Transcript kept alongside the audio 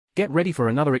Get ready for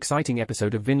another exciting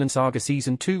episode of Vinland Saga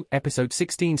Season 2. Episode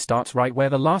 16 starts right where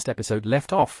the last episode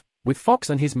left off, with Fox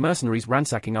and his mercenaries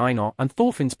ransacking Einar and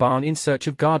Thorfinn's barn in search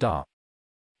of Gardar.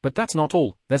 But that's not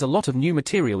all, there's a lot of new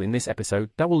material in this episode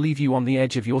that will leave you on the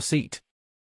edge of your seat.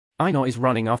 Einar is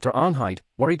running after Arnheid,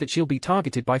 worried that she'll be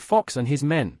targeted by Fox and his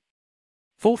men.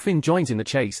 Thorfinn joins in the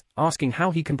chase, asking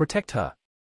how he can protect her.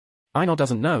 Einar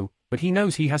doesn't know, but he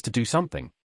knows he has to do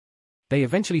something. They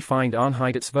eventually find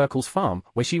Arnheid at Sverkel's farm,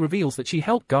 where she reveals that she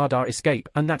helped Gardar escape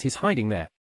and that he's hiding there.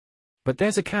 But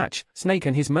there's a catch, Snake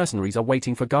and his mercenaries are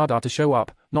waiting for Gardar to show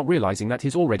up, not realizing that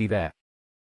he's already there.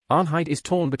 Arnheid is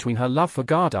torn between her love for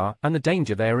Gardar and the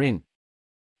danger they're in.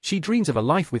 She dreams of a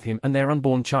life with him and their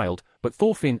unborn child, but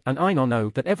Thorfinn and Einar know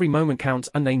that every moment counts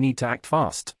and they need to act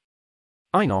fast.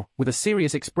 Einar, with a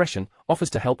serious expression,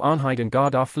 offers to help Arnheid and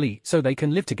Gardar flee so they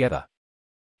can live together.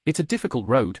 It's a difficult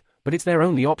road, but it's their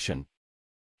only option.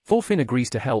 Thorfinn agrees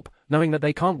to help, knowing that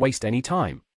they can't waste any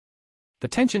time. The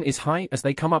tension is high as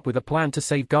they come up with a plan to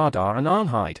save Gardar and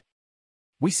Arnheid.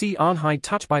 We see Arnheid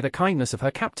touched by the kindness of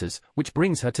her captors, which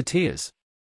brings her to tears.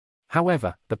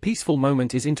 However, the peaceful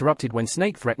moment is interrupted when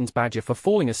Snake threatens Badger for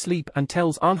falling asleep and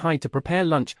tells Arnheid to prepare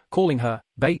lunch, calling her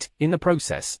bait in the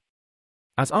process.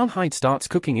 As Arnheid starts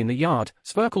cooking in the yard,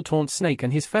 Sverkel taunts Snake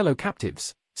and his fellow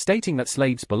captives, stating that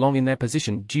slaves belong in their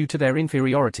position due to their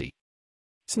inferiority.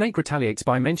 Snake retaliates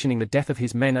by mentioning the death of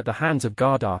his men at the hands of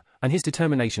Gardar and his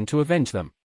determination to avenge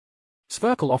them.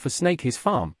 Sverkel offers Snake his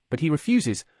farm, but he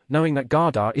refuses, knowing that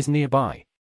Gardar is nearby.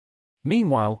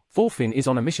 Meanwhile, Thorfinn is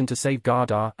on a mission to save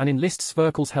Gardar and enlists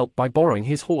Sverkel's help by borrowing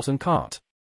his horse and cart.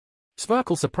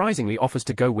 Sverkel surprisingly offers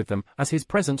to go with them, as his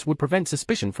presence would prevent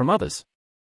suspicion from others.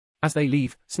 As they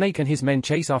leave, Snake and his men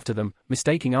chase after them,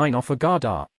 mistaking Einar for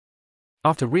Gardar.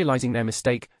 After realizing their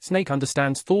mistake, Snake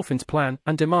understands Thorfinn's plan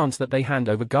and demands that they hand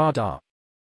over Gardar.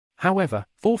 However,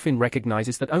 Thorfinn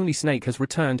recognizes that only Snake has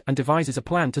returned and devises a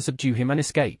plan to subdue him and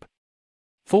escape.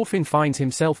 Thorfinn finds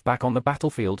himself back on the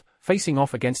battlefield, facing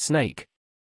off against Snake.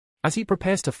 As he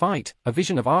prepares to fight, a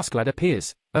vision of Askeladd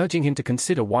appears, urging him to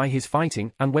consider why he's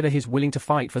fighting and whether he's willing to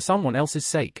fight for someone else's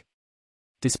sake.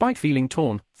 Despite feeling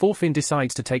torn, Thorfinn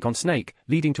decides to take on Snake,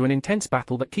 leading to an intense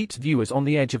battle that keeps viewers on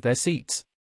the edge of their seats.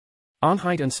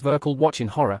 Arnheid and Sverkel watch in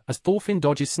horror as Thorfinn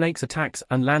dodges Snake's attacks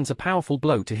and lands a powerful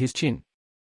blow to his chin.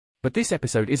 But this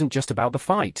episode isn't just about the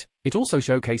fight, it also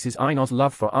showcases Einar's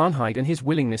love for Arnheid and his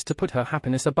willingness to put her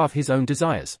happiness above his own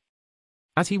desires.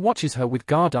 As he watches her with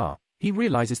Gardar, he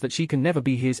realizes that she can never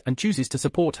be his and chooses to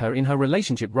support her in her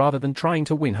relationship rather than trying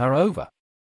to win her over.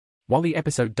 While the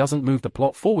episode doesn't move the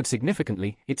plot forward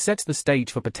significantly, it sets the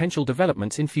stage for potential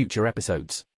developments in future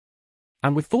episodes.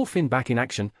 And with Thorfinn back in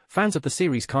action, fans of the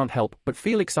series can't help but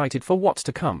feel excited for what's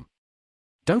to come.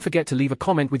 Don't forget to leave a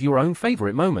comment with your own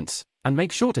favorite moments, and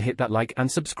make sure to hit that like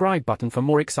and subscribe button for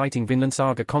more exciting Vinland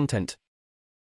Saga content.